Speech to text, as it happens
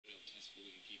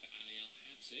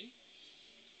penalty.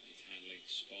 Late handling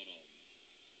spot on.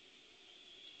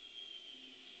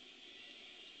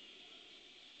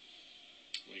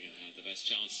 Wigan had the best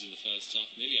chances in the first half.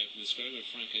 Nearly opened the score when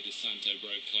Franco Di Santo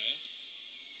broke clear.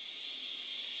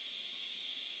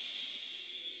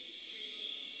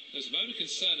 There was a moment of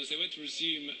concern as they went to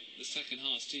resume the second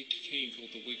half. Steve Keane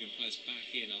called the Wigan players back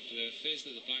in after they were fears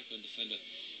that the Blackburn defender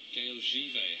Gail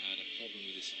Give had a problem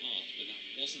with his heart, but that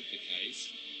wasn't the case.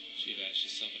 Give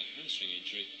actually suffered a hamstring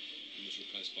injury and was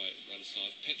replaced by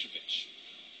Radoslav Petrovic.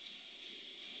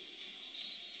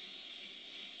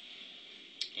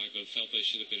 Blackburn felt they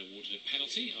should have been awarded a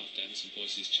penalty after Emerson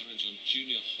Boyce's challenge on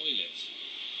Junior Hoylett.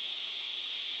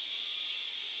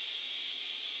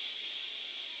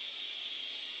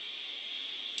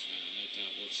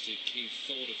 What Steve Keane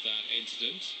thought of that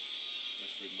incident.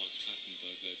 Referee Mark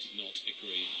Clattenburg, though, did not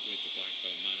agree with the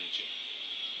Blackburn manager.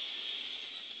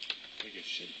 Wigan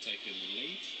should have taken the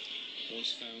lead.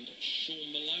 Boyce found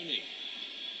Sean Maloney.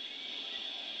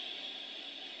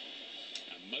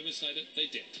 And moments later, they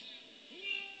did.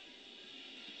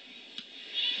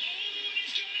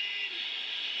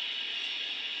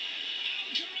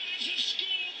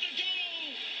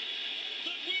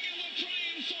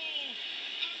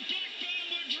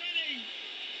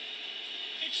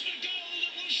 It's the goal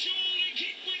that will surely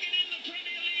keep Wigan in the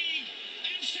Premier League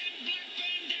and send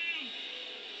Blackburn down.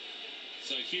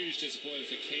 So huge disappointment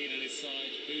for Keane and his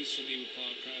side. Boos from the Ewood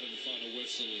Park crowd and the final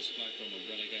whistle as Blackburn were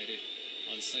relegated.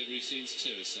 Unsavoury scenes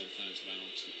too as some fans ran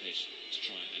onto the pitch to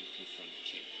try and confront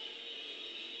Keane.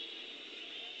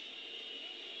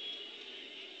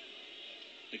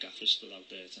 The gaffer stood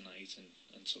out there tonight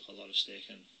and took a lot of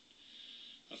stick, and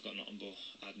I've got nothing but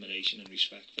admiration and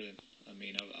respect for him. I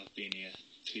mean, I've been here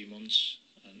 3 months,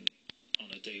 and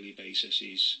on a daily basis,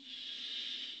 he's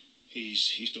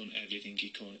done everything he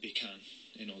can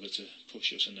in order to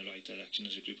push us in the right direction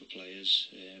as a group of players,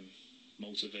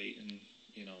 motivating,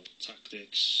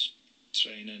 tactics,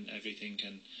 training, everything.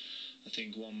 And I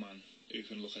think one man who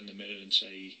can look in the mirror and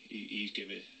say he's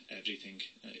given everything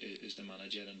is the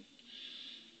manager.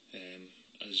 And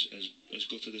as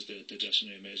gutted as the dressing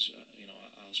room is,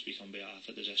 I'll speak on behalf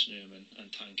of the dressing room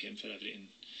and thank him for everything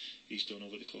he's done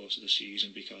over the course of the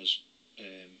season, because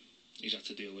he's had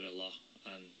to deal with a lot,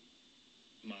 and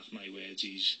mark my words,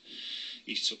 he's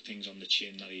took things on the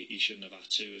chin that he shouldn't have had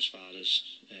to, as far as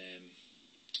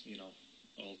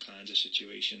all kinds of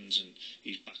situations, and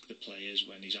he's backed the players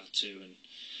when he's had to, and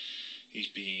he's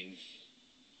been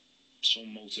so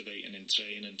motivating in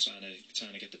training,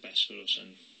 trying to get the best for us,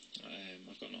 and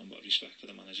I've got nothing but respect for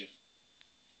the manager.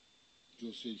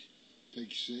 Gutted,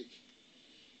 pig sick.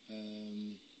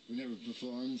 We never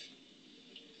performed.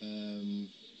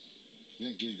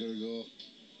 Lenke's got to go.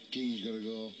 Keane's got to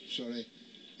go. Sorry,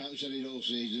 I haven't said it all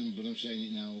season, but I'm saying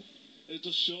it now. It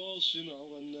just shows,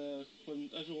 when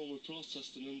everyone were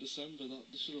protesting in December, that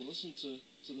they should have listened to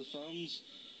the fans.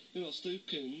 Steve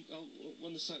Keane,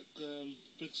 when they sacked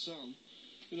Big Sam,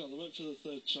 they went for the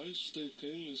third choice. Steve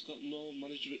Keane, who's got no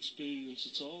manager experience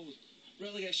at all.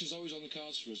 Relegation is always on the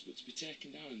cards for us, but to be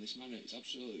taken down in this manner, it's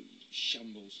absolute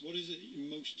shambles. What is it you're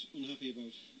most unhappy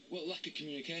about? Well, lack of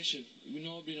communication.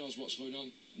 Nobody knows what's going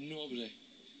on. Nobody.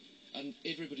 And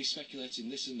everybody's speculating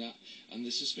this and that, and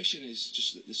the suspicion is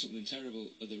just that there's something terrible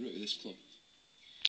at the root of this club.